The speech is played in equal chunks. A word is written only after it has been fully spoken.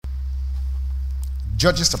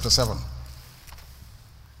Judges chapter 7.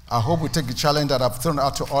 I hope we take the challenge that I've thrown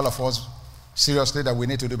out to all of us seriously, that we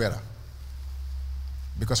need to do better.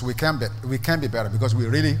 Because we can be better, because we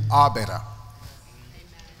really are better. Amen.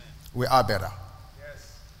 We are better.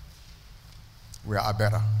 Yes. We are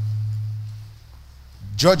better.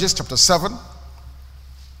 Judges chapter 7.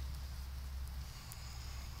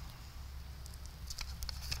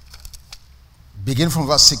 Begin from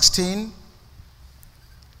verse 16.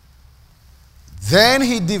 Then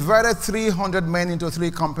he divided 300 men into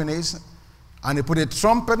 3 companies, and he put a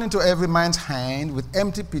trumpet into every man's hand with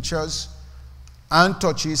empty pitchers and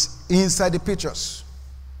torches inside the pitchers.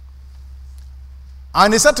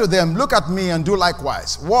 And he said to them, look at me and do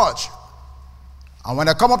likewise. Watch. And when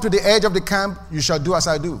I come up to the edge of the camp, you shall do as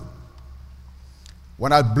I do.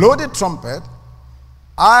 When I blow the trumpet,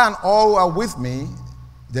 I and all who are with me,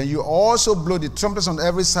 then you also blow the trumpets on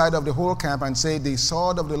every side of the whole camp and say, the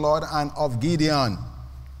sword of the Lord and of Gideon.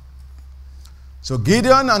 So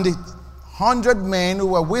Gideon and the 100 men who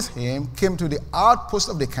were with him came to the outpost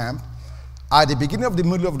of the camp at the beginning of the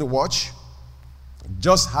middle of the watch,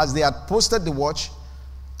 just as they had posted the watch,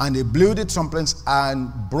 and they blew the trumpets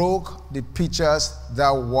and broke the pitchers that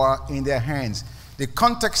were in their hands. The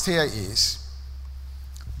context here is,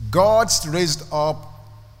 God raised up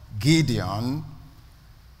Gideon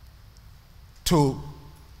to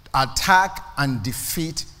attack and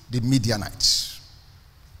defeat the Midianites.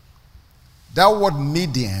 That word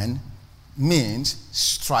Midian means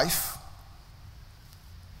strife.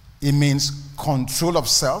 It means control of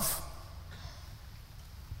self.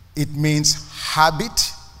 It means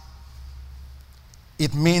habit.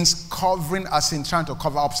 It means covering, as in trying to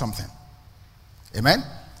cover up something. Amen?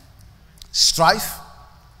 Strife,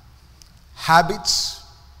 habits,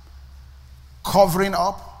 covering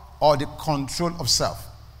up, or the control of self.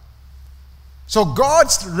 So God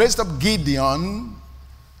raised up Gideon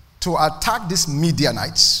to attack these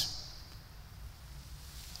Midianites.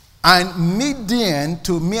 And Midian,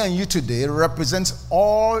 to me and you today, represents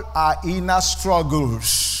all our inner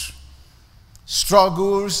struggles.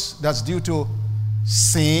 Struggles that's due to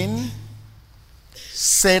sin,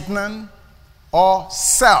 Satan, or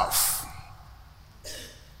self.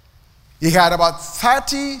 He had about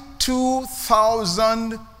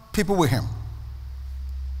 32,000 people with him.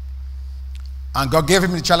 And God gave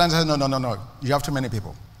him the challenge and said, no. You have too many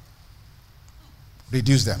people.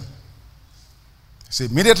 Reduce them. So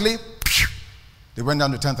immediately, they went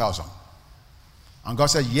down to 10,000. And God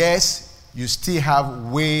said, yes, you still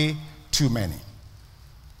have way too many.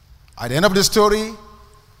 At the end of the story,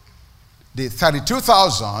 the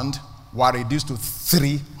 32,000 were reduced to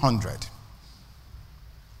 300.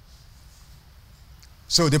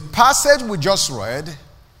 So the passage we just read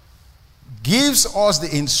gives us the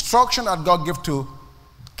instruction that God gave to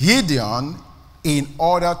Gideon in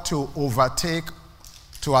order to overtake,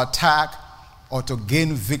 to attack, or to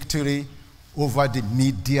gain victory over the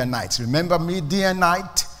Midianites. Remember,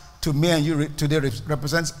 Midianite, to me and you today,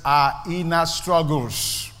 represents our inner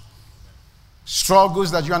struggles. Struggles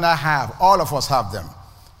that you and I have. All of us have them.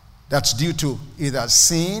 That's due to either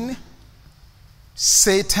sin,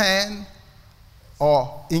 Satan,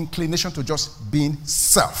 or inclination to just being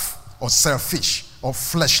self, or selfish, or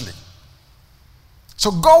fleshly. So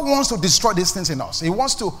God wants to destroy these things in us. He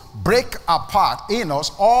wants to break apart in us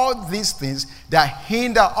all these things that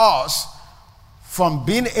hinder us from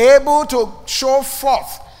being able to show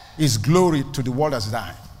forth His glory to the world as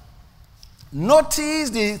dying. Notice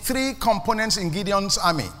the 3 components in Gideon's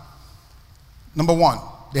army. Number 1,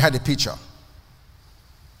 they had a pitcher.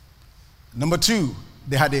 Number 2,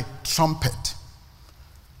 they had a trumpet.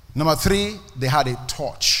 Number 3, they had a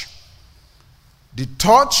torch. The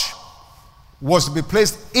torch was to be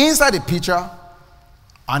placed inside the pitcher,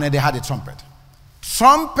 and then they had a trumpet.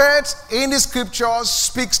 Trumpet in the scriptures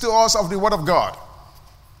speaks to us of the word of God,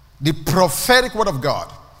 the prophetic word of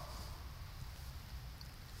God.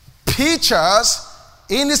 Pitchers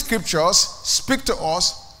in the scriptures speak to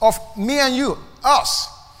us of me and you, us,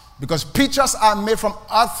 because pitchers are made from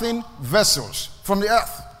earthen vessels from the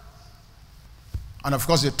earth. And of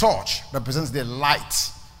course, the torch represents the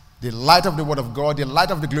light of the word of God, the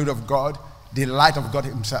light of the glory of God, the light of God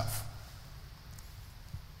Himself.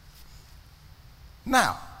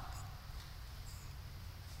 Now,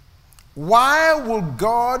 why would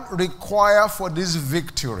God require for this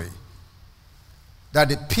victory that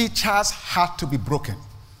the pitchers had to be broken?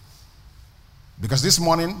 Because this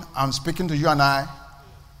morning, I'm speaking to you and I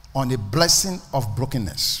on the blessing of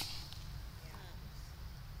brokenness.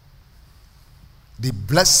 The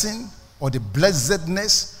blessing or the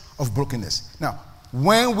blessedness of brokenness. Now,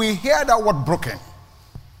 when we hear that word broken,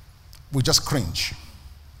 we just cringe.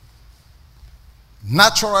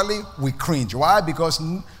 Naturally, we cringe. Why? Because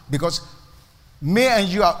me and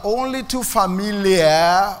you are only too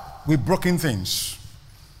familiar with broken things.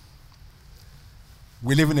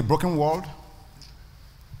 We live in a broken world,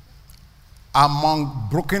 among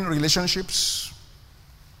broken relationships,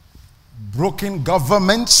 broken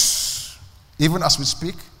governments, even as we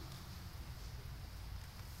speak,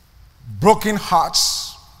 broken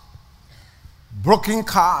hearts, broken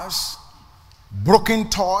cars, broken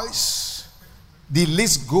toys. The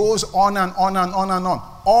list goes on and on and on and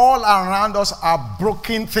on. All around us are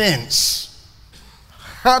broken things.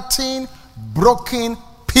 Hurting, broken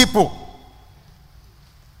people.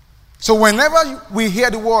 So whenever we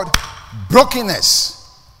hear the word brokenness,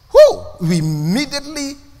 we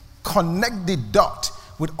immediately connect the dot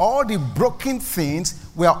with all the broken things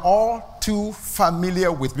we are all too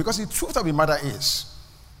familiar with. Because the truth of the matter is,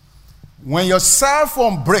 when your cell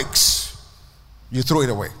phone breaks, you throw it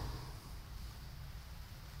away.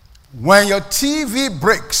 When your TV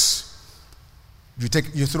breaks,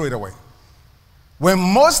 you throw it away. When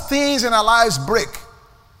most things in our lives break,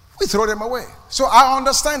 we throw them away. So I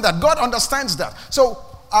understand that. God understands that. So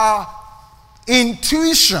our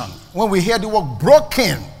intuition, when we hear the word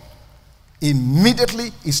broken,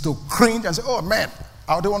 immediately is to cringe and say, oh man,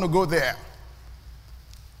 I don't want to go there.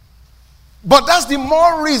 But that's the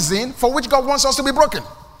more reason for which God wants us to be broken.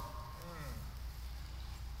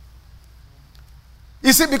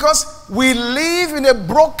 You see, because we live in a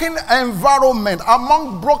broken environment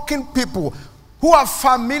among broken people who are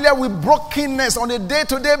familiar with brokenness on a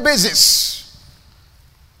day-to-day basis.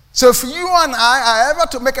 So if you and I are ever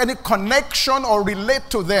to make any connection or relate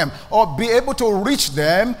to them or be able to reach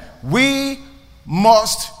them, we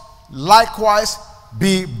must likewise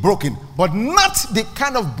be broken. But not the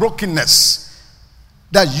kind of brokenness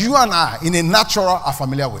that you and I in a natural are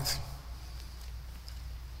familiar with.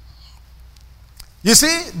 You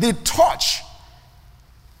see, the torch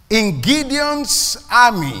in Gideon's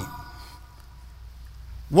army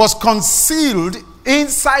was concealed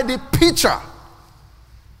inside the pitcher.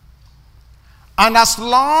 And as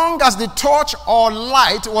long as the torch or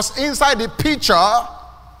light was inside the pitcher,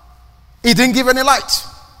 it didn't give any light.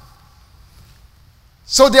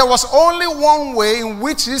 So there was only one way in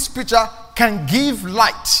which this pitcher can give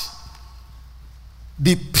light.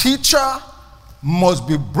 The pitcher must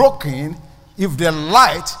be broken if the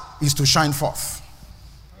light is to shine forth.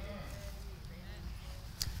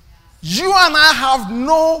 You and I have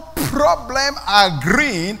no problem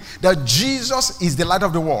agreeing that Jesus is the light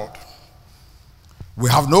of the world. We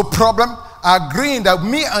have no problem agreeing that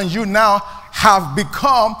me and you now have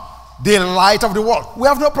become the light of the world. We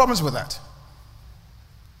have no problems with that.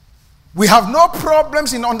 We have no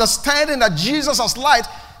problems in understanding that Jesus as light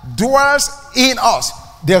dwells in us.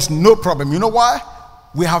 There's no problem. You know why?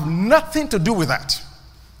 We have nothing to do with that.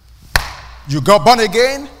 You got born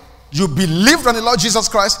again, you believed on the Lord Jesus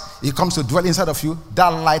Christ, He comes to dwell inside of you. That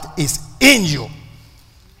light is in you.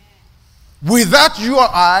 Without you or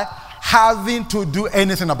I having to do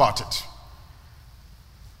anything about it.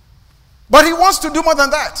 But He wants to do more than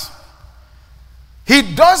that. He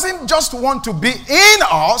doesn't just want to be in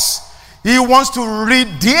us, He wants to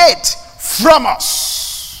radiate from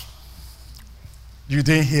us. You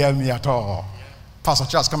didn't hear me at all. Pastor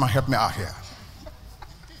Charles, come and help me out here.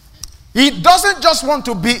 He doesn't just want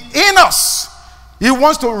to be in us. He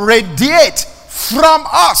wants to radiate from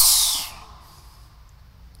us.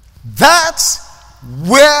 That's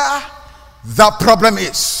where the problem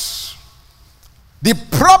is. The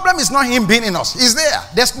problem is not Him being in us. He's there.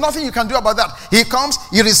 There's nothing you can do about that. He comes,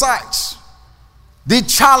 He resides. The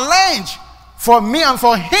challenge for me and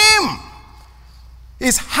for Him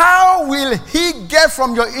is how will He get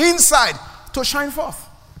from your inside to shine forth?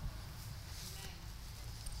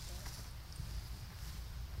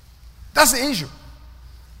 That's the issue.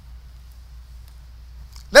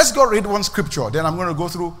 Let's go read one scripture. Then I'm going to go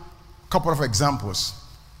through a couple of examples.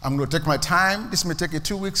 I'm going to take my time. This may take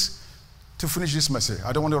 2 weeks to finish this message.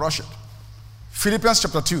 I don't want to rush it. Philippians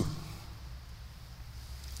chapter 2.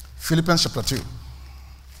 Philippians chapter 2.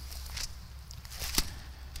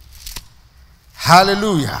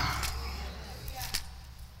 Hallelujah.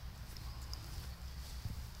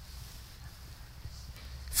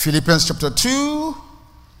 Philippians chapter 2.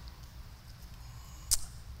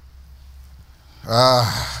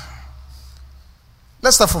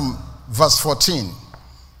 Let's start from verse 14.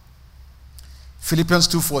 Philippians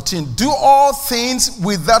 2:14. Do all things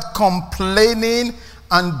without complaining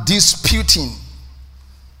and disputing,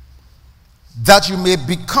 that you may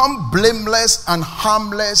become blameless and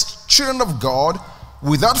harmless children of God,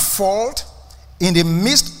 without fault, in the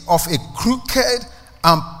midst of a crooked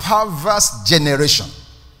and perverse generation.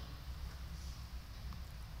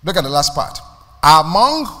 Look at the last part.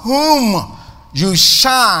 Among whom you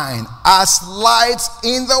shine as lights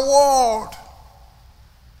in the world.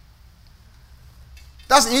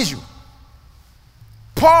 That's the issue.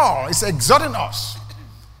 Paul is exhorting us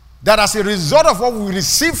that as a result of what we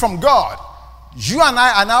receive from God, you and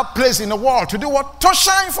I are now placed in the world to do what? To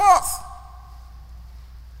shine forth.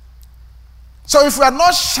 So if we are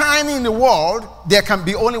not shining in the world, there can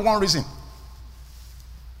be only one reason.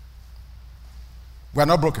 We are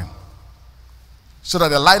not broken. So that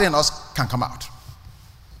the light in us can come out.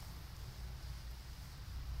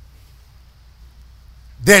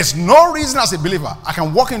 There's no reason as a believer I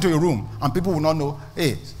can walk into a room and people will not know,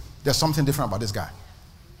 hey, there's something different about this guy.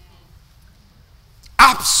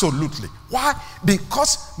 Absolutely. Why?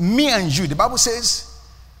 Because me and you, the Bible says,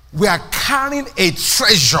 we are carrying a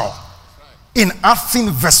treasure in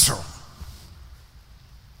earthen vessel.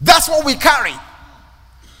 That's what we carry.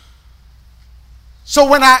 So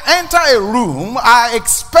when I enter a room, I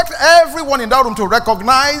expect everyone in that room to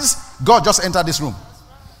recognize God just entered this room.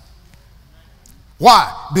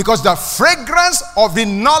 Why? Because the fragrance of the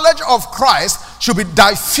knowledge of Christ should be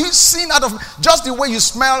diffusing out of, just the way you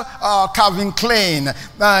smell Calvin Klein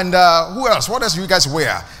and who else? What else do you guys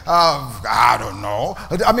wear? I don't know.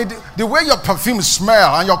 I mean, the way your perfume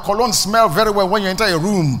smell and your cologne smell very well when you enter a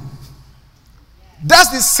room.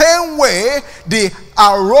 That's the same way the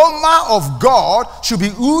aroma of God should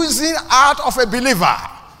be oozing out of a believer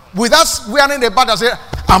without wearing a badge that says,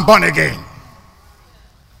 I'm born again.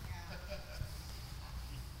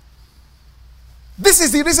 This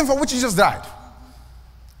is the reason for which Jesus died.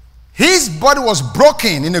 His body was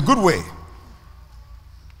broken in a good way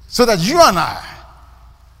so that you and I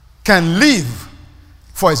can live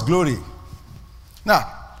for his glory. Now,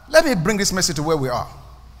 let me bring this message to where we are.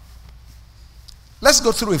 Let's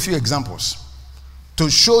go through a few examples to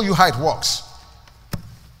show you how it works.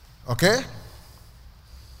 Okay?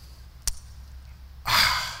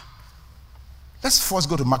 Let's first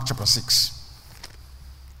go to Mark chapter 6.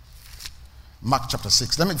 Mark chapter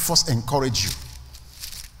 6. Let me first encourage you.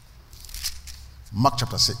 Mark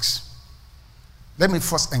chapter 6. Let me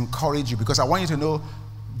first encourage you because I want you to know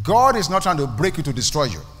God is not trying to break you to destroy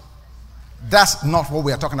you. That's not what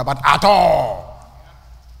we are talking about at all.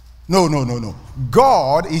 No.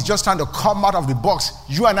 God is just trying to come out of the box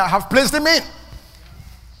you and I have placed him in.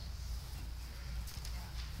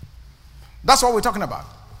 That's what we're talking about.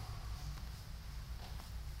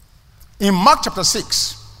 In Mark chapter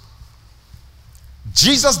 6,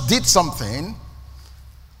 Jesus did something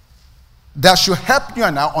that should help you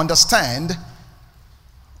and I understand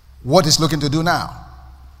what he's looking to do now.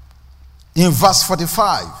 In verse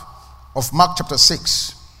 45 of Mark chapter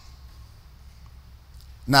 6.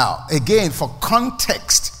 Now, again, for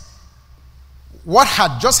context, what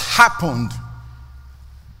had just happened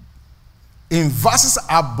in verses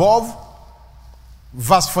above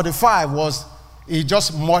verse 45 was he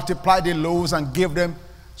just multiplied the loaves and gave them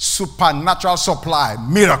supernatural supply,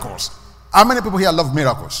 miracles. How many people here love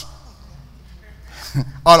miracles?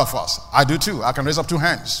 All of us. I do too. I can raise up 2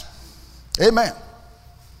 hands. Amen.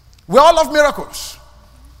 We all love miracles.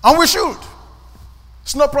 And we should.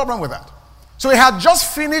 There's no problem with that. So he had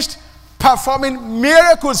just finished performing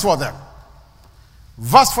miracles for them.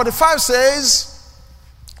 Verse 45 says,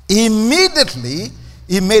 immediately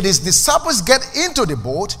he made his disciples get into the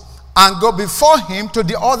boat and go before him to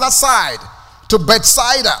the other side, to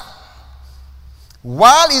Bethsaida,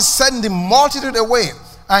 while he sent the multitude away.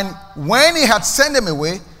 And when he had sent them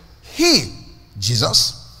away, he,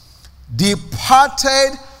 Jesus,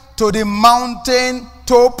 departed to the mountain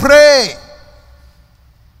to pray.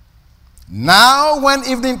 Now when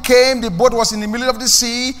evening came, the boat was in the middle of the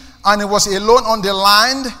sea, and he was alone on the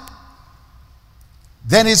land.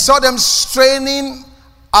 Then he saw them straining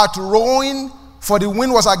at rowing, for the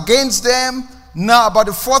wind was against them. Now about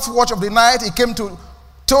the 4th watch of the night, he came to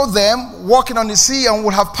them walking on the sea, and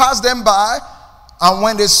would have passed them by. And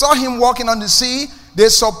when they saw him walking on the sea, they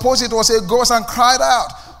supposed it was a ghost and cried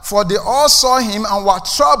out. For they all saw him and were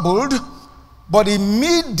troubled. But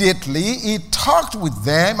immediately he talked with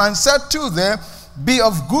them and said to them, be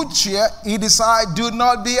of good cheer, it is I, do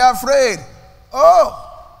not be afraid. Oh,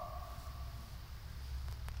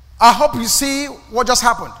 I hope you see what just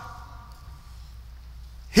happened.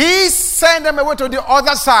 He sent them away to the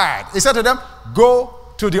other side. He said to them, go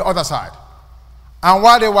to the other side. And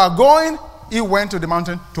while they were going, he went to the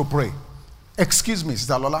mountain to pray. Excuse me,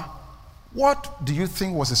 Sister Lola, what do you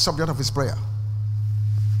think was the subject of his prayer?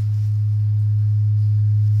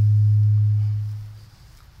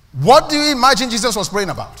 What do you imagine Jesus was praying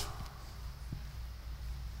about?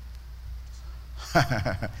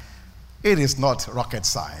 It is not rocket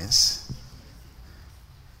science.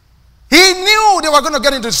 He knew they were going to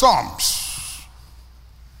get into storms.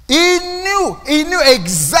 He knew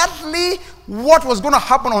exactly what was going to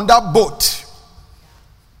happen on that boat.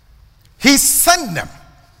 He sent them,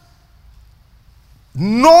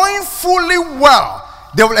 knowing fully well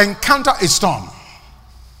they will encounter a storm.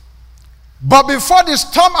 But before the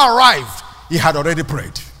storm arrived, he had already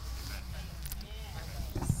prayed.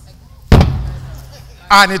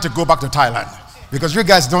 I need to go back to Thailand because you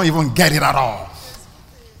guys don't even get it at all.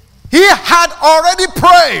 He had already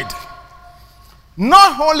prayed.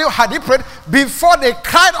 Not only had he prayed, before they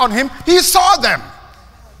cried on him, he saw them.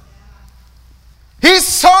 He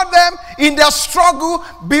saw them in their struggle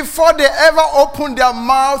before they ever opened their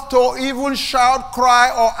mouth to even shout, cry,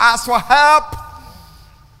 or ask for help.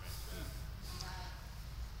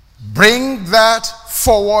 Bring that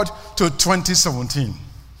forward to 2017.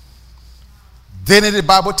 Didn't the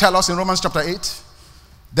Bible tell us in Romans chapter 8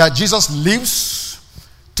 that Jesus lives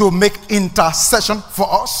to make intercession for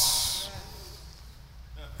us?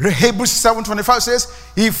 Hebrews 7:25 says,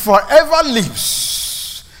 he forever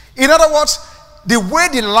lives. In other words, the way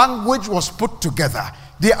the language was put together,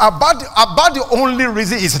 about the only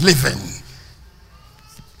reason he's living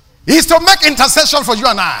is to make intercession for you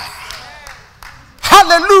and I.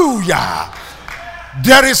 Hallelujah.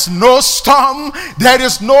 There is no storm, there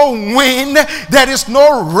is no wind, there is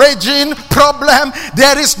no raging problem,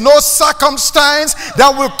 there is no circumstance that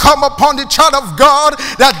will come upon the child of God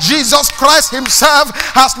that Jesus Christ himself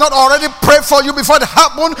has not already prayed for you before it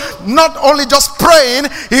happened. Not only just praying,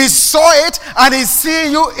 he saw it and he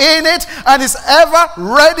sees you in it and is ever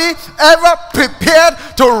ready, ever prepared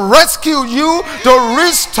to rescue you, to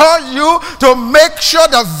restore you, to make sure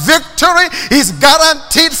the victory is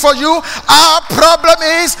guaranteed for you. Our problem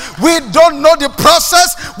is we don't know the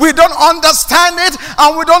process, we don't understand it,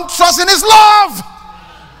 and we don't trust in his love.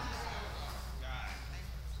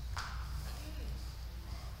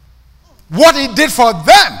 What he did for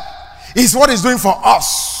them is what he's doing for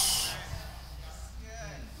us.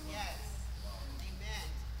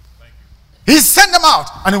 He sent them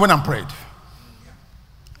out and he went and prayed.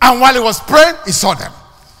 And while he was praying, he saw them.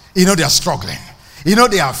 They are struggling.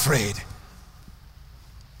 They are afraid.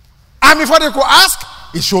 And before they could ask,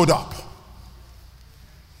 he showed up.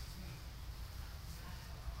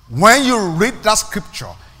 When you read that scripture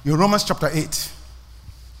in Romans chapter 8,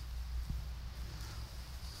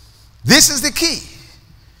 this is the key.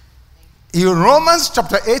 In Romans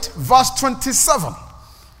chapter 8, verse 27,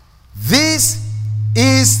 this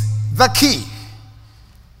is the key.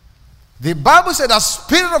 The Bible said the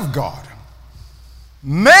Spirit of God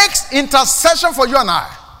makes intercession for you and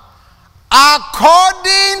I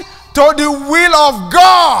according to the will of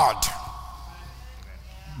God,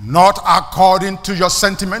 not according to your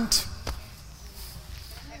sentiment,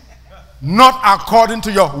 not according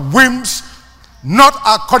to your whims, not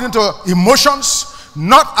according to emotions,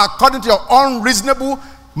 not according to your unreasonable,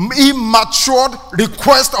 immature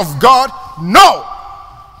request of God. No.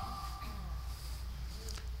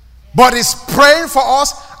 But he's praying for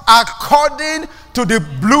us according to the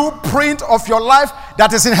blueprint of your life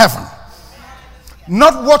that is in heaven.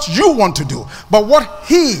 Not what you want to do, but what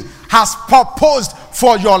he has proposed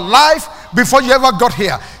for your life before you ever got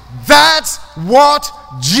here. That's what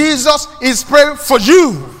Jesus is praying for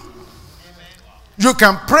you. Amen. You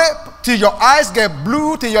can pray till your eyes get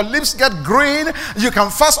blue, till your lips get green. You can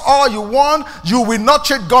fast all you want. You will not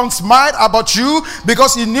change God's mind about you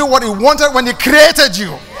because he knew what he wanted when he created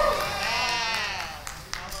you.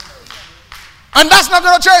 And that's not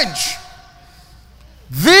going to change.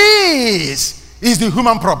 This is the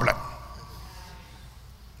human problem.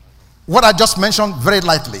 What I just mentioned very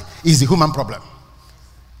lightly is the human problem.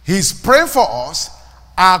 He's praying for us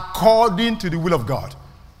according to the will of God.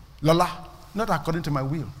 Lola, not according to my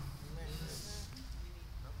will.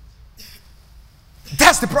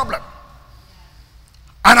 That's the problem.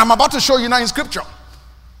 And I'm about to show you now in scripture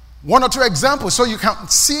one or two examples so you can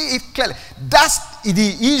see it clearly. That's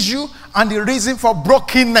the issue and the reason for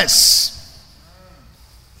brokenness.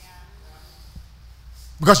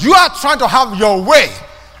 Because you are trying to have your way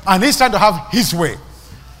and he's trying to have his way.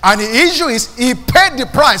 And the issue is he paid the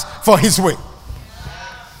price for his way.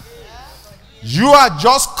 You are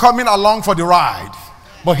just coming along for the ride,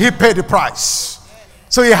 but he paid the price.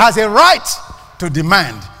 So he has a right to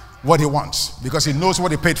demand what he wants because he knows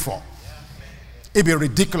what he paid for. It'd be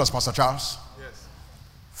ridiculous, Pastor Charles,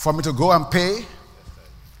 for me to go and pay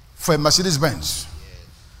for a Mercedes-Benz.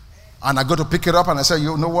 And I go to pick it up and I say,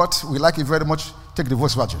 you know what? We like it very much. Take the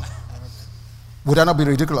Volkswagen. Would that not be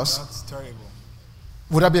ridiculous? That's terrible.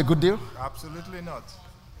 Would that be a good deal? Absolutely not.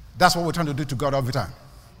 That's what we're trying to do to God every time.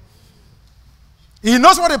 He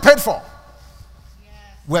knows what he paid for.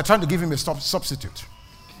 We're trying to give him a substitute.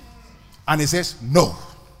 And he says, no.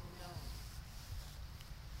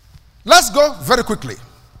 Let's go very quickly.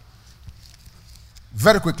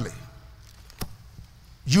 Very quickly.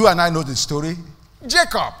 You and I know the story.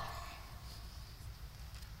 Jacob,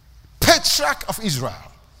 patriarch of Israel,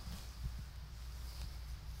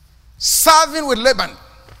 serving with Laban,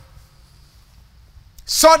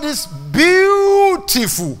 saw this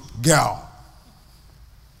beautiful girl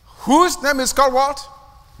whose name is called what?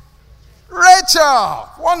 Rachel.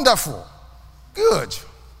 Wonderful. Good.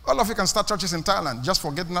 All of you can start churches in Thailand just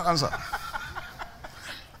for getting that answer.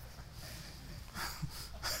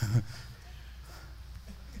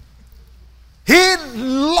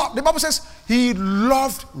 The Bible says he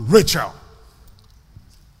loved Rachel,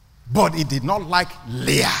 but he did not like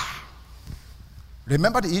Leah.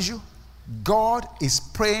 Remember the issue? God is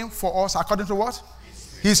praying for us according to what?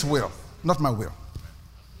 His will, not my will.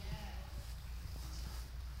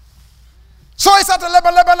 So he said to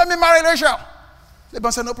Laban, let me marry Rachel.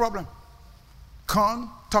 Laban said, no problem.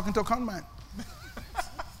 Talking to a con man.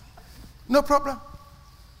 No problem.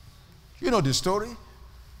 You know the story.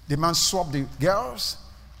 The man swapped the girls.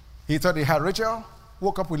 He thought he had Rachel,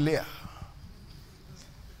 woke up with Leah.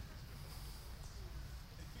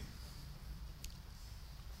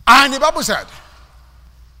 And the Bible said,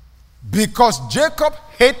 because Jacob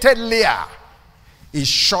hated Leah, he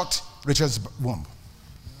shot Rachel's womb.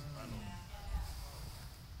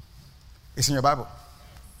 It's in your Bible.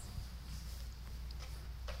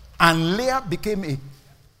 And Leah became a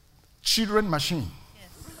children machine.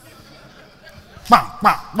 Bam,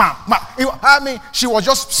 bam, bam, bam. I mean, she was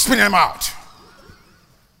just spinning them out.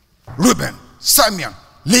 Reuben, Simeon,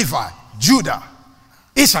 Levi, Judah,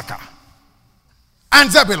 Issachar,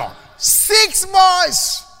 and Zebulun. 6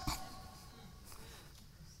 boys.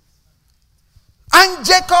 And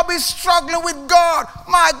Jacob is struggling with God.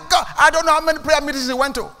 My God, I don't know how many prayer meetings he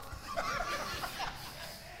went to.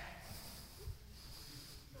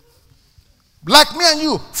 Like me and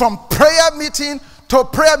you, from prayer meeting to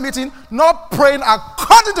prayer meeting, not praying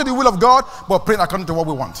according to the will of God, but praying according to what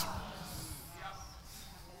we want.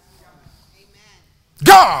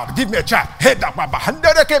 God, give me a child. Hey, do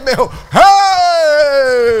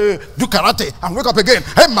karate and wake up again.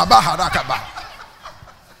 Hey,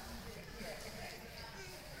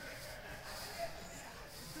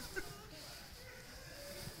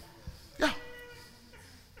 yeah.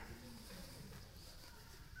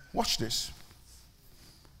 Watch this.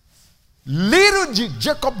 Little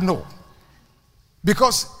Jacob know,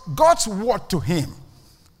 because God's word to him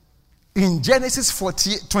in Genesis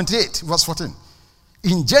 28 verse 14.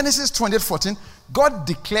 In Genesis 28:14, God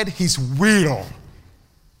declared his will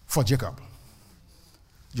for Jacob.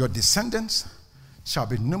 Your descendants shall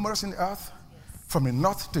be numerous in the earth, from the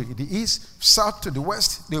north to the east, south to the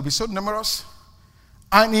west. They will be so numerous.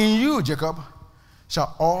 And in you, Jacob,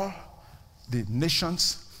 shall all the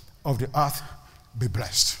nations of the earth be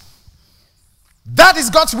blessed. That is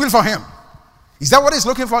God's will for him. Is that what he's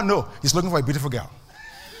looking for? No. He's looking for a beautiful girl.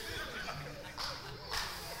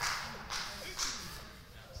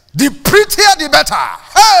 The prettier, the better.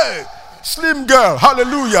 Hey! Slim girl.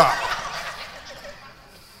 Hallelujah.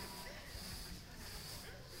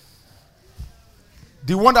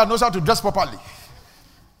 The one that knows how to dress properly.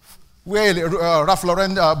 Wear a Ralph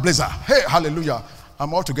Lauren blazer. Hey, hallelujah.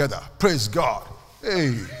 I'm all together. Praise God.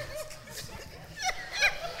 Hey.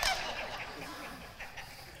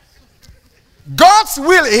 God's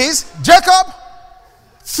will is, Jacob,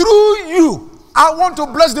 through you, I want to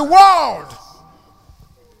bless the world.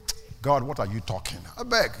 God, what are you talking? I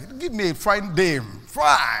beg, give me a fine dame.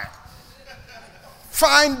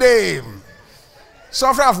 Fine dame. So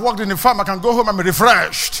after I've worked in the farm, I can go home and be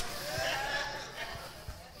refreshed.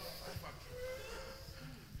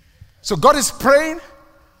 So God is praying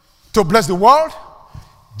to bless the world.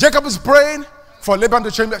 Jacob is praying for Laban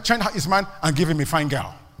to change his mind and give him a fine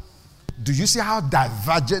girl. Do you see how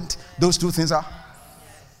divergent those two things are?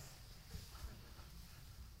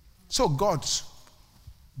 So God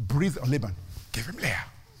breathed on Laban. Give him Leah.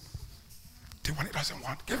 The one he doesn't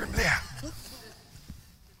want, give him Leah.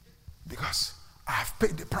 Because I have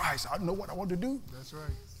paid the price. I know what I want to do. That's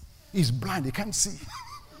right. He's blind. He can't see.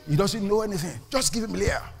 He doesn't know anything. Just give him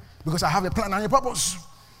Leah. Because I have a plan and a purpose.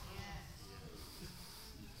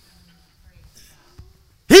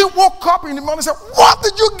 He woke up in the morning and said, what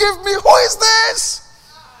did you give me? Who is this?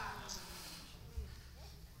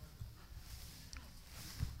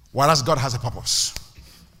 Whereas God has a purpose.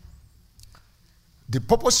 The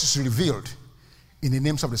purpose is revealed in the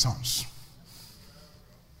names of the sons.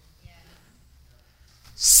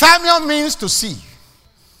 Samuel means to see.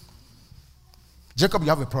 Jacob, you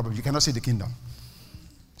have a problem. You cannot see the kingdom.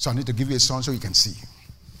 So I need to give you a son so you can see.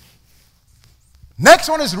 Next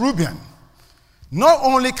one is Reuben. Not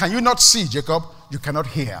only can you not see, Jacob, you cannot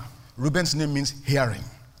hear. Reuben's name means hearing.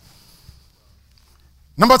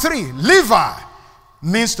 Number 3, Levi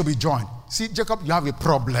means to be joined. See, Jacob, you have a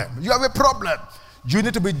problem. You have a problem. You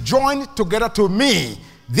need to be joined together to me.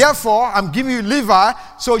 Therefore, I'm giving you Levi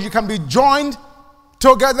so you can be joined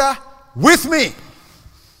together with me.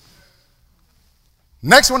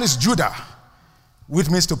 Next one is Judah, which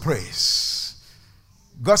means to praise.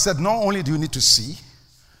 God said, not only do you need to see,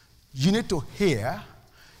 you need to hear,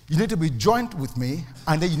 you need to be joined with me,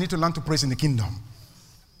 and then you need to learn to praise in the kingdom.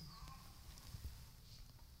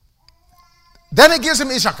 Then he gives him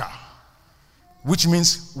Issachar, which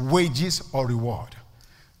means wages or reward.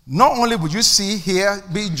 Not only would you see, hear,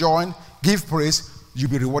 be joined, give praise, you'll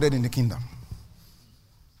be rewarded in the kingdom.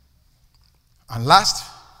 And last,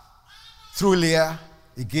 through Leah,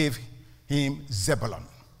 he gave him Zebulun.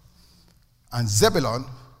 And Zebulun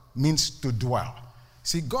means to dwell.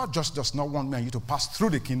 See, God just does not want me and you to pass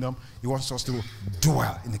through the kingdom. He wants us to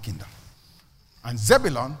dwell in the kingdom. And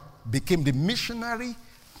Zebulun became the missionary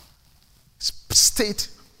state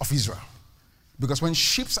of Israel. Because when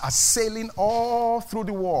ships are sailing all through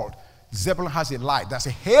the world, Zebulun has a light. That's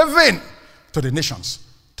a haven to the nations,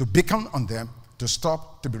 to beacon on them, to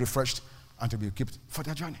stop, to be refreshed, and to be equipped for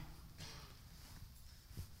their journey.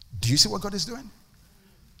 Do you see what God is doing?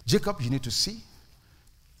 Jacob, you need to see,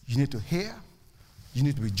 you need to hear, you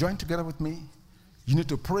need to be joined together with me, you need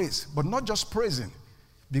to praise, but not just praising,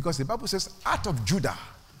 because the Bible says, out of Judah,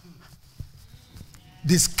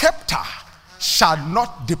 the scepter shall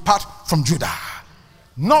not depart from Judah.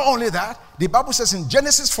 Not only that, the Bible says in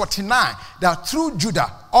Genesis 49 that through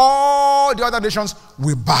Judah, all the other nations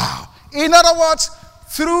will bow. In other words,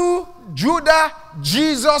 through Judah,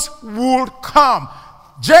 Jesus would come.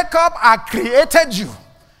 Jacob, I created you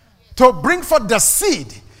to bring forth the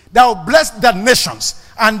seed that will bless the nations.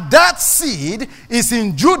 And that seed is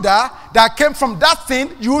in Judah that came from that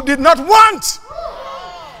thing you did not want.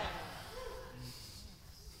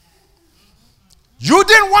 You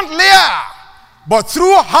didn't want Leah, but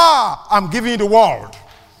through her, I'm giving you the world.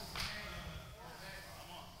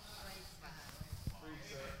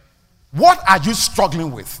 What are you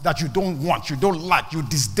struggling with that you don't want, you don't like, you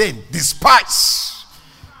disdain, despise?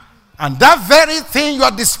 And that very thing you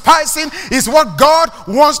are despising is what God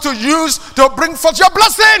wants to use to bring forth your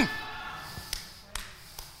blessing.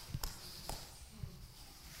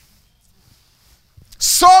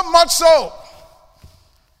 So much so,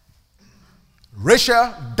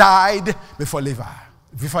 Rachel died before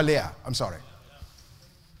Leah. I'm sorry.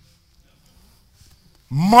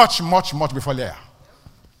 Much before Leah.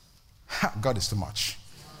 God is too much.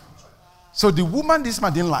 So the woman this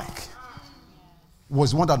man didn't like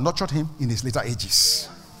was the one that nurtured him in his later ages.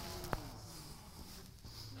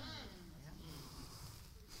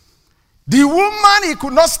 The woman he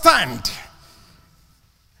could not stand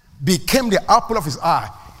became the apple of his eye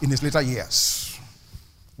in his later years.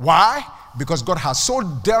 Why? Because God has so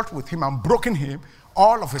dealt with him and broken him,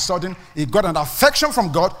 all of a sudden he got an affection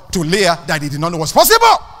from God to Leah that he did not know was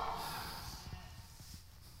possible.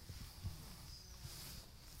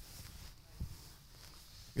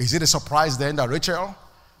 Is it a surprise then that Rachel,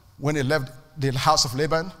 when he left the house of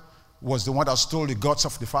Laban, was the one that stole the gods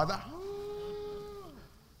of the father?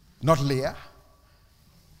 Not Leah.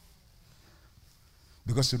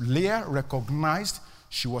 Because Leah recognized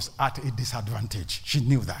she was at a disadvantage. She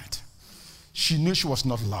knew that. She knew she was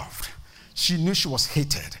not loved. She knew she was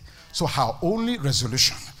hated. So her only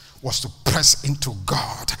resolution was to press into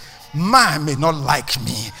God. Man may not like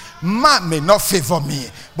me. Man may not favor me.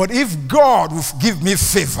 But if God will give me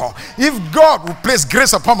favor, if God will place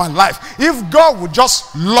grace upon my life, if God will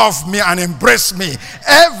just love me and embrace me,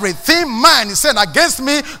 everything man is saying against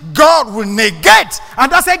me, God will negate. And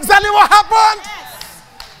that's exactly what happened.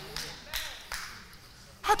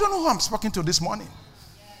 I don't know who I'm speaking to this morning.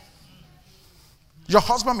 Your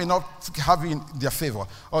husband may not have you in their favor,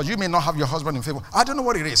 or you may not have your husband in favor. I don't know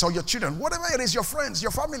what it is, or your children, whatever it is, your friends,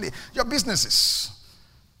 your family, your businesses.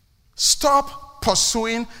 Stop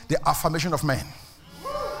pursuing the affirmation of men.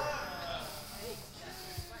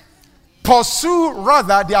 Pursue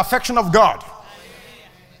rather the affection of God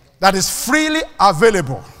that is freely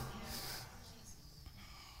available.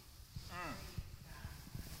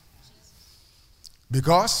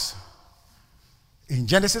 Because in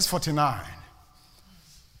Genesis 49,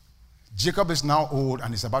 Jacob is now old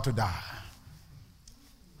and is about to die.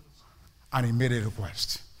 And he made a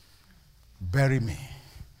request. Bury me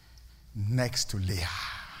next to Leah.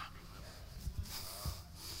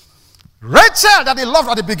 Rachel, that he loved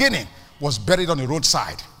at the beginning, was buried on the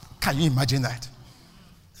roadside. Can you imagine that?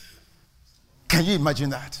 Can you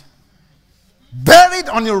imagine that? Buried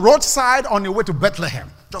on the roadside on the way to Bethlehem.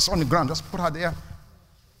 Just on the ground. Just put her there.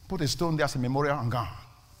 Put a stone there as a memorial and gone.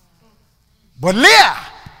 But Leah,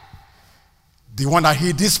 the one that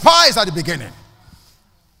he despised at the beginning,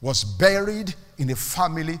 was buried in a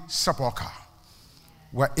family sepulchre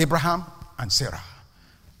where Abraham and Sarah,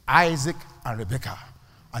 Isaac and Rebekah,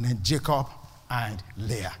 and then Jacob and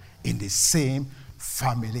Leah in the same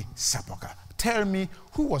family sepulchre. Tell me,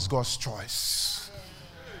 who was God's choice?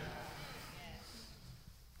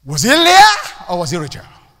 Was it Leah or was it Rachel?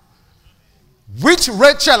 Which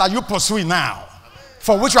Rachel are you pursuing now?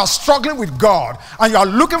 For which you are struggling with God and you are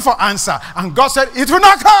looking for answer. And God said, it will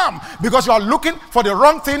not come because you are looking for the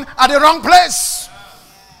wrong thing at the wrong place.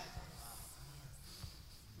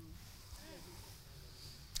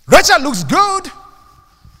 Rachel looks good.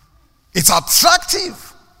 It's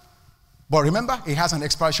attractive. But remember, it has an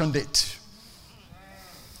expiration date.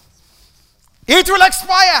 It will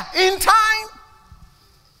expire in time.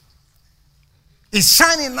 It's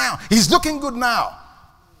shining now. He's looking good now.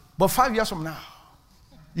 But 5 years from now,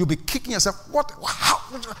 you'll be kicking yourself. What? How?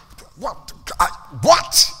 What?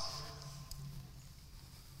 What?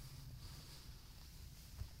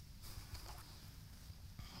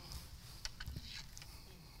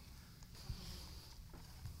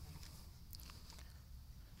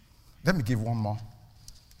 Let me give one more.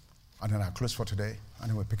 And then I'll close for today. And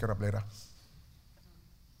then we'll pick it up later.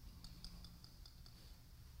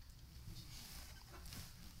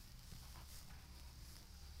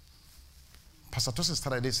 Pastor Tosin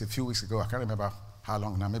started this a few weeks ago. I can't remember how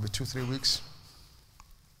long now, maybe 2-3 weeks.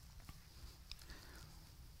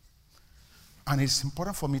 And it's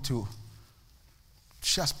important for me to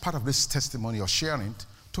share as part of this testimony or sharing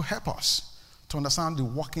to help us to understand the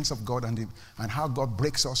workings of God and how God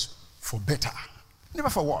breaks us for better. Never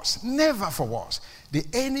for worse. Never for worse. The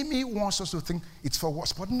enemy wants us to think it's for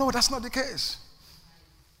worse, but no, that's not the case.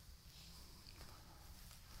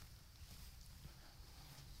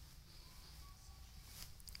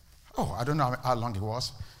 Oh, I don't know how long it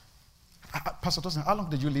was. Pastor Tosin, how long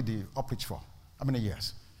did you lead the outreach for? How many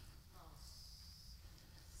years?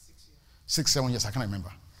 6, 7 years, I can't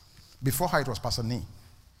remember. Before her, it was Pastor Nee.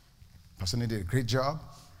 Pastor Nee did a great job.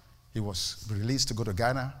 He was released to go to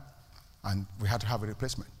Ghana, and we had to have a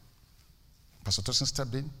replacement. Pastor Tosin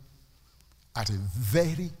stepped in at a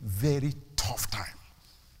very, very tough time.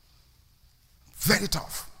 Very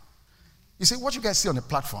tough. You see, what you guys see on the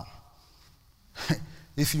platform,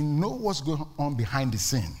 if you know what's going on behind the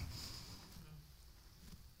scene,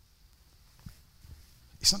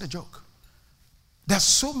 it's not a joke. There are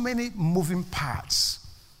so many moving parts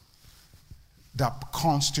that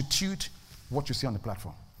constitute what you see on the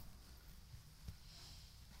platform.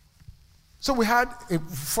 So we had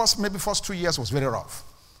first 2 years was very rough.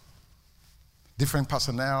 Different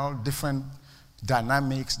personnel, different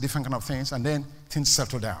dynamics, different kind of things, and then things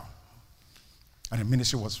settled down. And the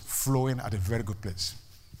ministry was flowing at a very good place.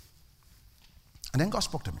 And then God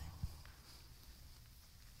spoke to me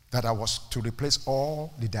that I was to replace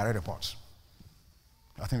all the direct reports.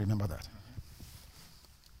 I think you remember that.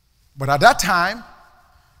 But at that time,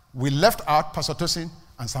 we left out Pastor Tosin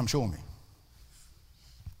and Sam Shomi,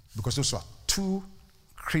 because those were 2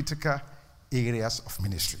 critical areas of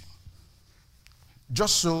ministry.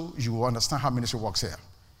 Just so you understand how ministry works here.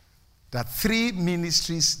 There are 3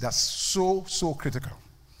 ministries that's so critical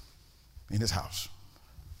in this house.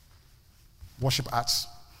 Worship arts,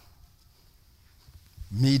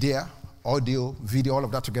 media, audio, video, all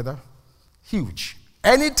of that together. Huge.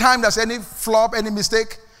 Anytime there's any flop, any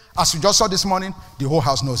mistake, as you just saw this morning, the whole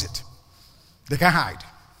house knows it. They can't hide.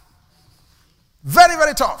 Very,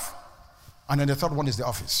 very tough. And then the third one is the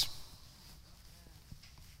office.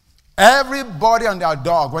 Everybody and their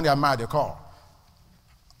dog, when they are mad, they call.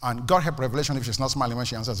 And God help Revelation if she's not smiling when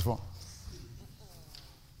she answers the phone.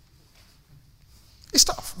 It's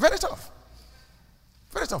tough, very tough.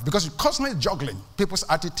 Very tough, because you're constantly juggling people's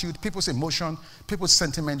attitude, people's emotion, people's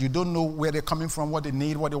sentiment. You don't know where they're coming from, what they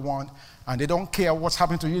need, what they want, and they don't care what's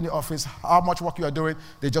happening to you in the office, how much work you are doing.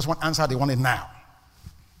 They just want answer, they want it now.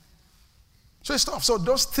 So it's tough. So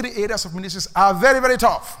those 3 areas of ministries are very, very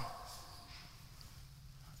tough.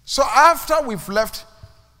 So after we've left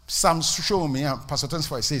Sam Shomi and Pastor Tosin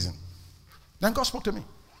for a season, then God spoke to me.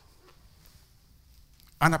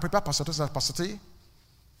 And I prepared Pastor Tosin as Pastor T.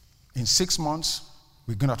 In 6 months,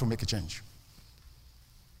 we're going to have to make a change.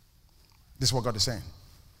 This is what God is saying.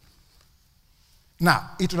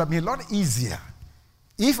 Now, it would have been a lot easier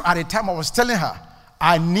if at the time I was telling her,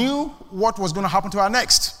 I knew what was going to happen to her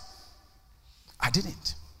next. I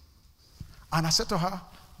didn't. And I said to her,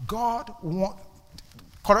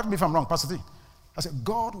 correct me if I'm wrong, Pastor T. I said,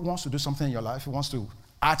 God wants to do something in your life. He wants to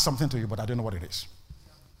add something to you, but I don't know what it is.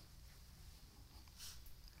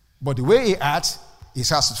 But the way he adds, he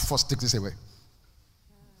has to first take this away.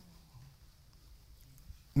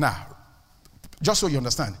 Now, just so you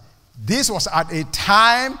understand, this was at a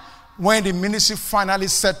time when the ministry finally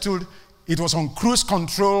settled. It was on cruise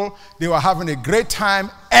control. They were having a great time.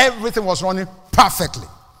 Everything was running perfectly.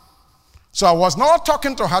 So I was not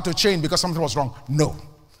talking to her to change because something was wrong. No.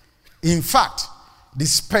 In fact, the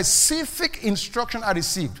specific instruction I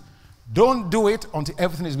received, don't do it until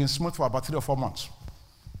everything has been smooth for about 3 or 4 months.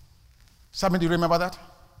 Simon, do you remember that?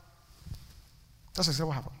 That's exactly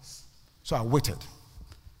what happened. So I waited.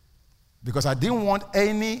 Because I didn't want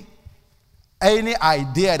any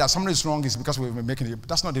idea that something is wrong is because we've been making it.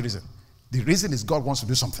 That's not the reason. The reason is God wants to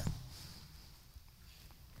do something.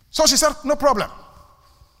 So she said, no problem.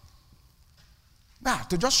 Now,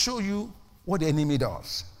 to just show you what the enemy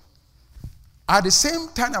does. At the same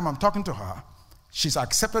time I'm talking to her, she's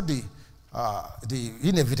accepted the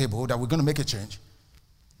inevitable that we're going to make a change.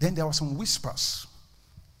 Then there were some whispers.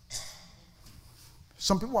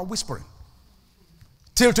 Some people were whispering.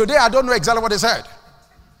 Till today, I don't know exactly what they said.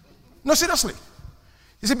 No, seriously.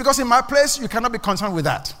 You see, because in my place, you cannot be concerned with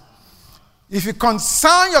that. If you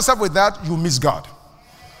concern yourself with that, you miss God.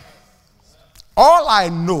 All I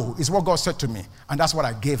know is what God said to me, and that's what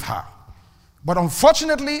I gave her. But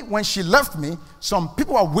unfortunately, when she left me, some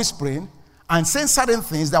people were whispering and saying certain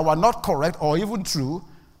things that were not correct or even true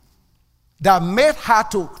that made her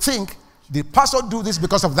to think the pastor do this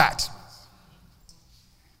because of that.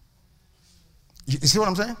 You see what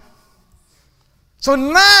I'm saying? So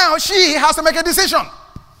now she has to make a decision.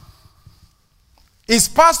 Is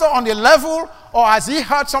pastor on the level, or has he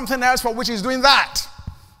heard something else for which he's doing that?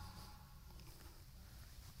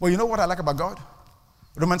 Well, you know what I like about God?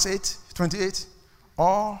 Romans 8:28.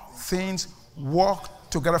 All things work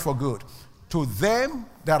together for good to them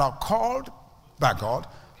that are called by God,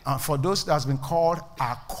 and for those that has been called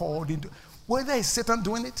according to. Whether it's Satan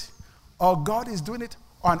doing it, or God is doing it,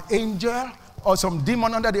 or an angel, or some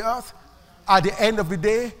demon under the earth, at the end of the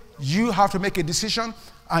day, you have to make a decision,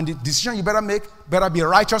 and the decision you better make better be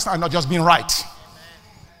righteous and not just being right.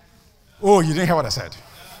 Oh, you didn't hear what I said.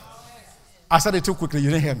 I said it too quickly. You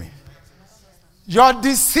didn't hear me. Your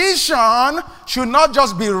decision should not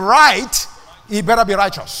just be right, it better be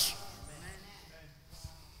righteous.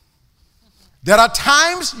 There are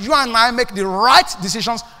times you and I make the right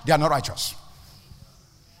decisions, they are not righteous.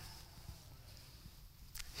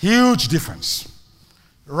 Huge difference.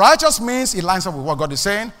 Righteous means it lines up with what God is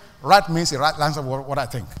saying. Right means it lines up with what I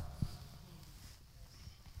think.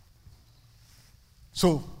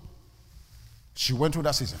 So, she went through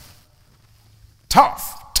that season.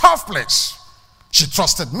 Tough place. She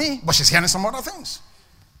trusted me, but she's hearing some other things.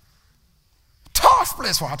 Tough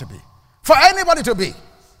place for her to be. For anybody to be.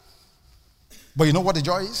 But you know what the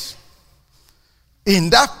joy is? In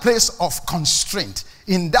that place of constraint,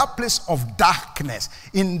 in that place of darkness,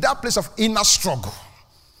 in that place of inner struggle,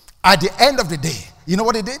 at the end of the day, you know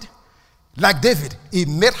what he did? Like David, he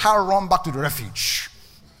made her run back to the refuge.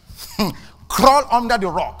 Crawl under the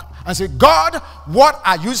rock and say, God, what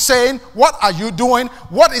are you saying? What are you doing?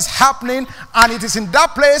 What is happening? And it is in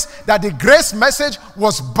that place that the grace message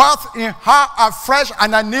was birthed in her afresh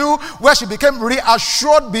and anew, where she became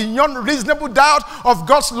reassured beyond reasonable doubt of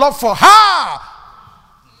God's love for her.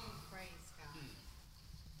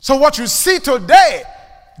 So what you see today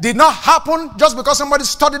did not happen just because somebody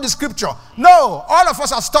studied the scripture. No, all of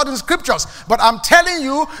us are studying scriptures. But I'm telling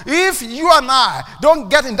you, if you and I don't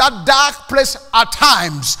get in that dark place at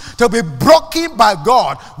times to be broken by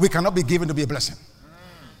God, we cannot be given to be a blessing.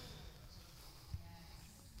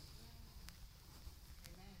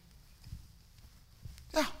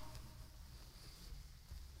 Yeah.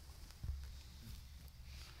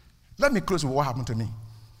 Let me close with what happened to me.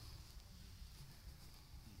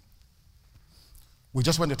 We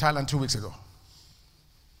just went to Thailand 2 weeks ago.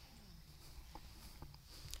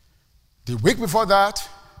 The week before that,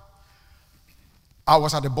 I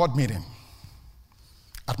was at a board meeting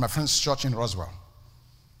at my friend's church in Roswell.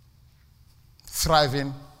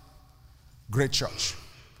 Thriving, great church.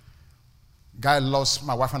 Guy loves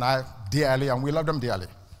my wife and I dearly, and we love them dearly.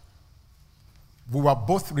 We were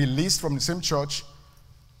both released from the same church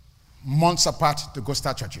months apart to go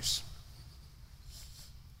start churches.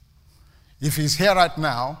 If he's here right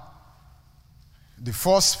now, the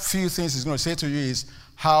first few things he's going to say to you is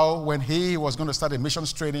how when he was going to start a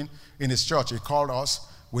missions training in his church, he called us.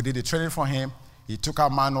 We did the training for him. He took our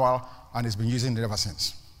manual and he's been using it ever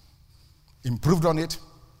since. Improved on it,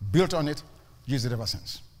 built on it, used it ever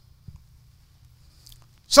since.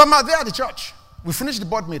 So I'm out there at the church. We finished the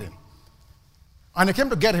board meeting. And I came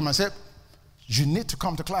to get him and said, you need to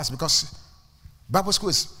come to class because Bible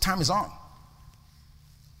school time is on.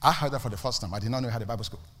 I heard that for the first time. I did not know he had a Bible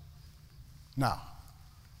school. Now,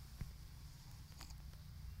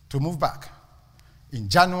 to move back, in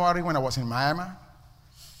January when I was in Miami,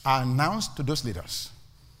 I announced to those leaders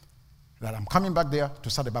that I'm coming back there to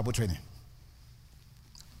start the Bible training.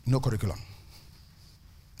 No curriculum.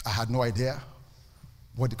 I had no idea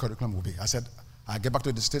what the curriculum would be. I said, I'll get back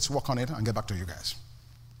to the States, work on it, and get back to you guys.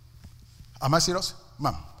 Am I serious?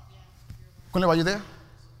 Ma'am. Kunle, were you there?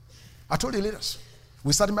 I told the leaders.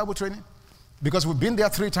 We started Bible training because we've been there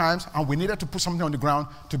 3 times and we needed to put something on the ground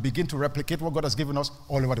to begin to replicate what God has given us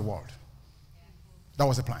all over the world. That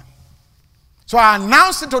was the plan. So I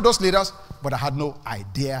announced it to those leaders, but I had no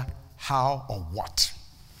idea how or what.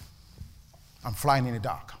 I'm flying in the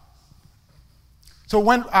dark. So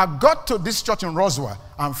when I got to this church in Roswell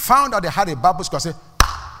and found out they had a Bible school, I said,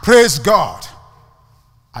 praise God.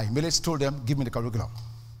 I immediately told them, give me the curriculum.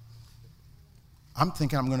 I'm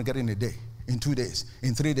thinking I'm going to get it in a day, in 2 days,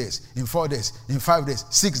 in 3 days, in 4 days, in 5 days,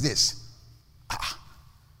 6 days.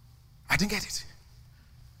 I didn't get it.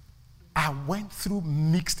 I went through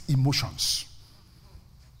mixed emotions.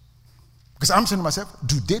 Because I'm saying to myself,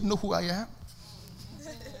 do they know who I am?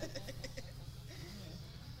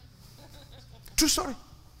 True story.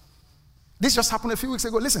 This just happened a few weeks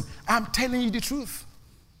ago. Listen, I'm telling you the truth.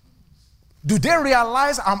 Do they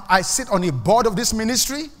realize I sit on a board of this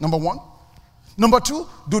ministry? Number 1. Number 2,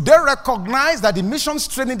 do they recognize that the missions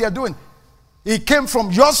training they're doing, it came from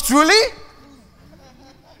yours truly?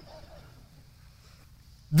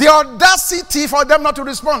 The audacity for them not to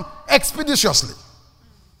respond expeditiously.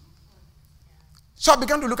 So I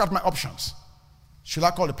began to look at my options. Should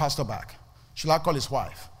I call the pastor back? Should I call his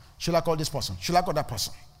wife? Should I call this person? Should I call that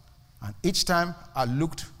person? And each time I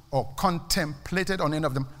looked or contemplated on any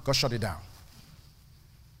of them, God shut it down.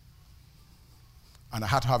 And I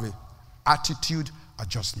had to have an attitude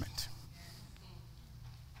adjustment.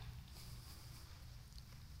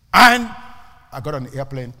 And I got on the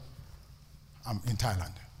airplane. I'm in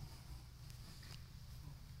Thailand.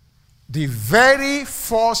 The very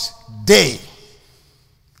first day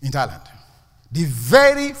in Thailand, the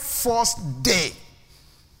very first day,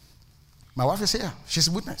 my wife is here. She's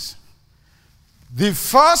a witness. The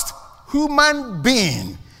first human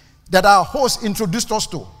being that our host introduced us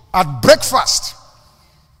to at breakfast,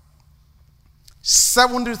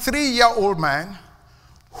 73-year-old man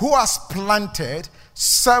who has planted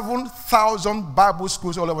 7,000 Bible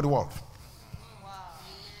schools all over the world.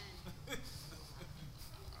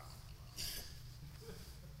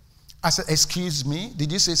 I said, excuse me,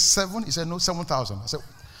 did you say 7? He said, no, 7,000. I said,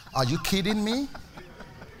 are you kidding me?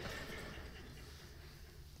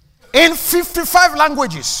 In 55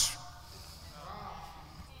 languages.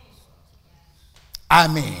 I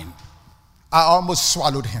mean, I almost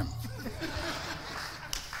swallowed him.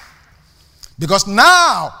 Because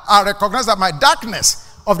now I recognize that my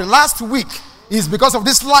darkness of the last week is because of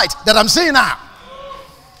this light that I'm seeing now.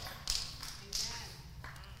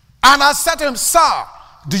 And I said to him, sir,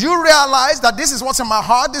 do you realize that this is what's in my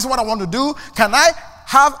heart? This is what I want to do. Can I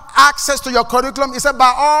have access to your curriculum? He said,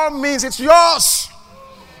 by all means, it's yours.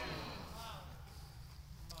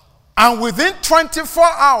 And within 24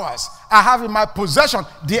 hours, I have in my possession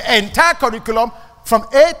the entire curriculum from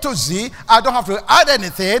A to Z. I don't have to add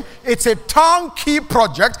anything. It's a turnkey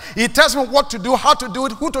project. It tells me what to do, how to do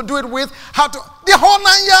it, who to do it with, the whole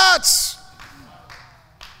 9 yards.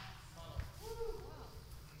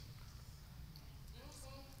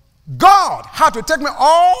 God had to take me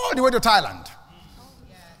all the way to Thailand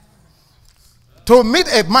to meet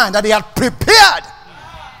a man that he had prepared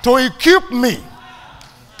to equip me.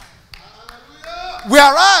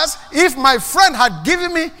 Whereas, if my friend had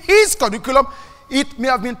given me his curriculum, it may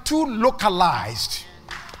have been too localized.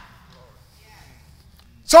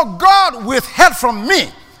 So God withheld from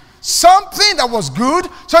me something that was good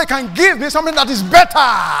so he can give me something that is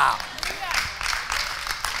better.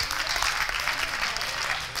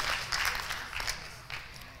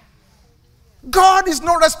 God is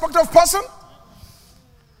no respecter of person.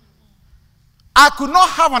 I could not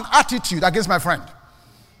have an attitude against my friend.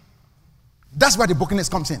 That's where the brokenness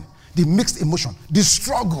comes in. The mixed emotion, the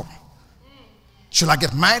struggle. Should I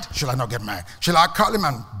get mad? Should I not get mad? Should I call him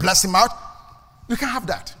and bless him out? You can't have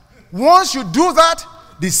that. Once you do that,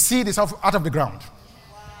 the seed is out of the ground.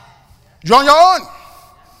 You're on your own.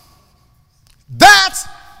 That's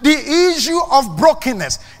the issue of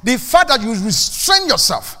brokenness. The fact that you restrain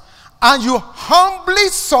yourself and you humbly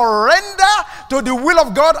surrender to the will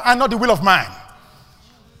of God and not the will of man.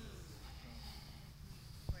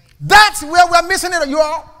 That's where we're missing it, you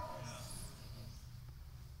all.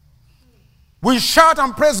 We shout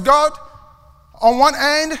and praise God on one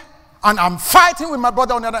end, and I'm fighting with my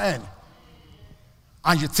brother on the other end.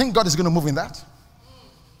 And you think God is going to move in that?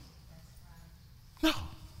 No.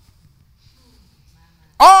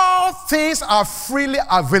 All things are freely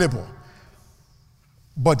available,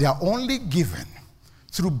 but they are only given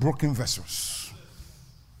through broken vessels.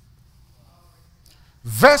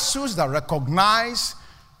 Vessels that recognize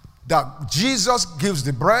that Jesus gives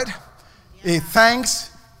the bread, he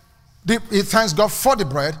thanks God for the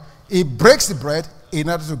bread, he breaks the bread in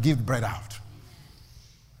order to give bread out.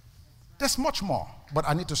 There's much more, but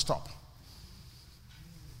I need to stop.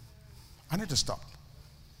 I need to stop.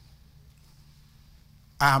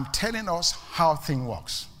 I am telling us how thing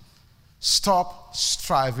works. Stop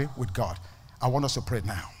striving with God. I want us to pray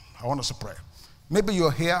now. I want us to pray. Maybe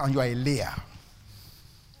you're here and you are a liar.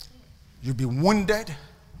 You've been wounded.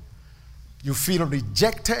 You feel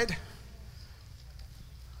rejected.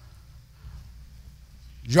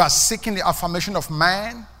 You are seeking the affirmation of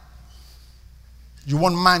man. You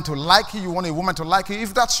want man to like you. You want a woman to like you.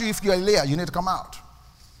 If that's you, if you're a liar, you need to come out.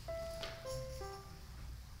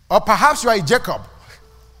 Or perhaps you are a Jacob.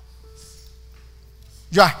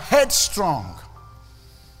 You are headstrong.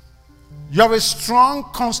 You have a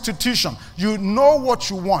strong constitution. You know what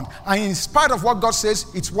you want. And in spite of what God says,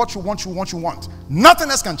 it's what you want, you want, you want. Nothing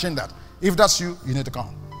else can change that. If that's you, you need to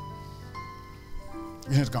come.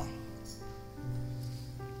 You need to come.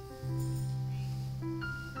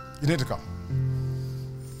 You need to come.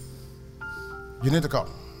 You need to come.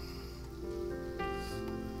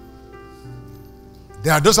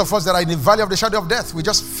 There are those of us that are in the valley of the shadow of death. We're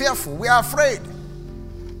just fearful. We are afraid.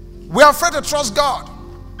 We are afraid to trust God.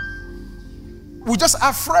 We're just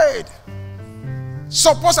afraid.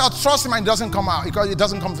 Suppose I trust him and it doesn't come out because it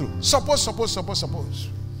doesn't come through. Suppose.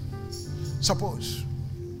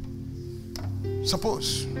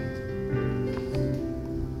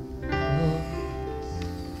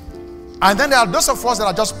 And then there are those of us that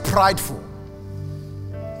are just prideful.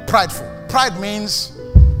 Pride means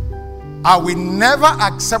I will never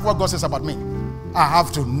accept what God says about me. I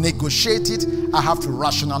have to negotiate it. I have to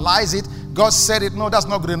rationalize it. God said it. No, that's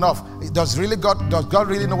not good enough. Does God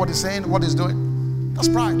really know what he's saying, what he's doing? That's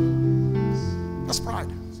pride. That's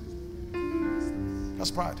pride.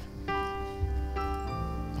 That's pride.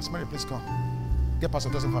 Pastor Mary, please come. Get Pastor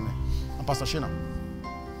Dawson for me. And Pastor Sheena.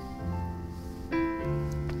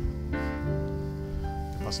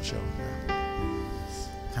 Get Pastor Sheena.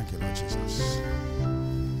 Thank you, Lord Jesus.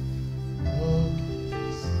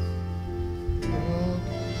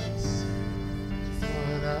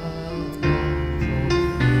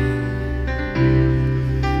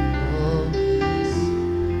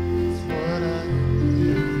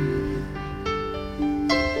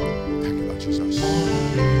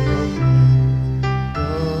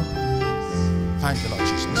 Thank you, Lord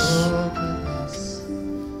Jesus.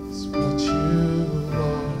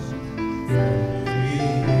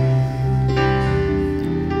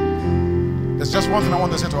 There's just one thing I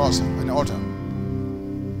want to say to us in the altar.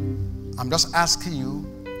 I'm just asking you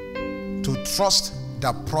to trust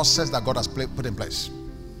the process that God has put in place.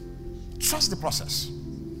 Trust the process.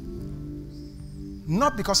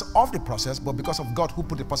 Not because of the process, but because of God who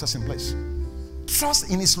put the process in place. Trust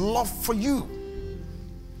in his love for you.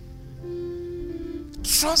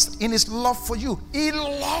 Trust in his love for you. He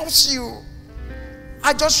loves you.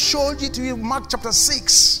 I just showed you to you Mark chapter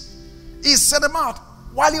 6. He set them out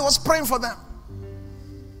while he was praying for them.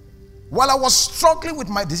 While I was struggling with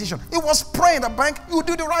my decision, he was praying at the bank, you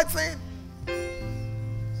do the right thing.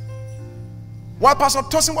 While Pastor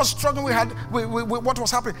Tosin was struggling with what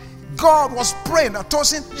was happening, God was praying at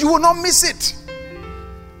Tosin, you will not miss it.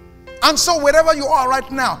 And so wherever you are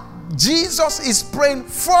right now, Jesus is praying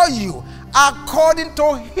for you according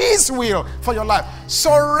to his will for your life.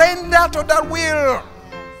 Surrender to that will.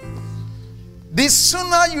 The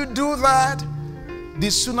sooner you do that, the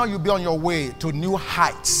sooner you'll be on your way to new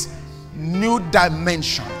heights, new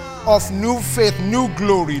dimension of new faith, new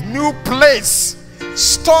glory, new place.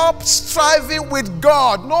 Stop striving with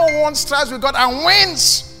God. No one strives with God and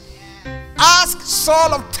wins. Ask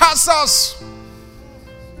Saul of Tarsus.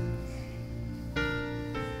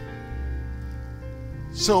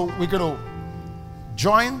 So we're going to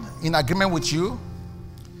join in agreement with you.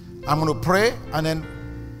 I'm going to pray, and then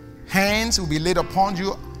hands will be laid upon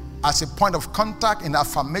you as a point of contact in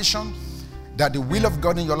affirmation. that the will of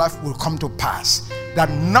God in your life will come to pass. That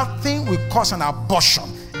nothing will cause an abortion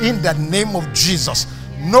in the name of Jesus.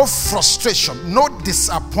 No frustration, no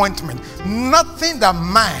disappointment, nothing that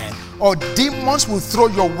man or demons will throw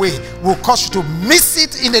your way will cause you to miss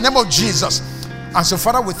it in the name of Jesus. And so,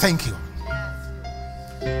 Father, we thank you.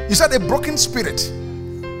 You said a broken spirit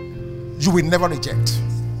you will never reject.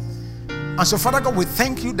 And so, Father God, we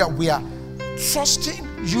thank you that we are trusting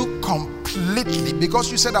you completely,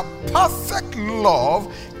 because you said that perfect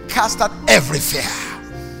love casts out every fear.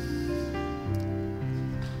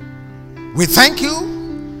 We thank you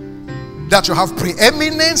that you have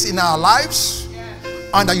preeminence in our lives,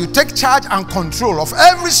 and that you take charge and control of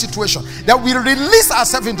every situation, that we release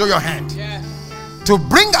ourselves into your hand to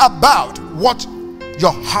bring about what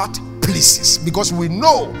your heart pleases, because we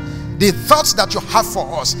know the thoughts that you have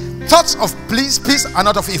for us, thoughts of peace and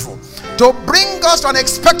not of evil, to bring us to an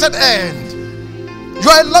expected end. You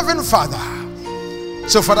are a loving Father.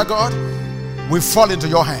 So, Father God, we fall into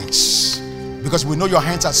your hands, because we know your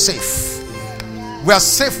hands are safe. We are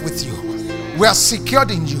safe with you. We are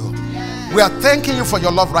secured in you. We are thanking you for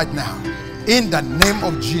your love right now, in the name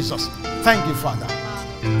of Jesus. Thank you, Father.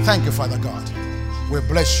 Thank you, Father God. We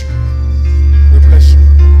bless you. We bless you.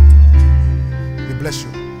 We bless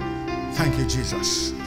you. Thank you, Jesus.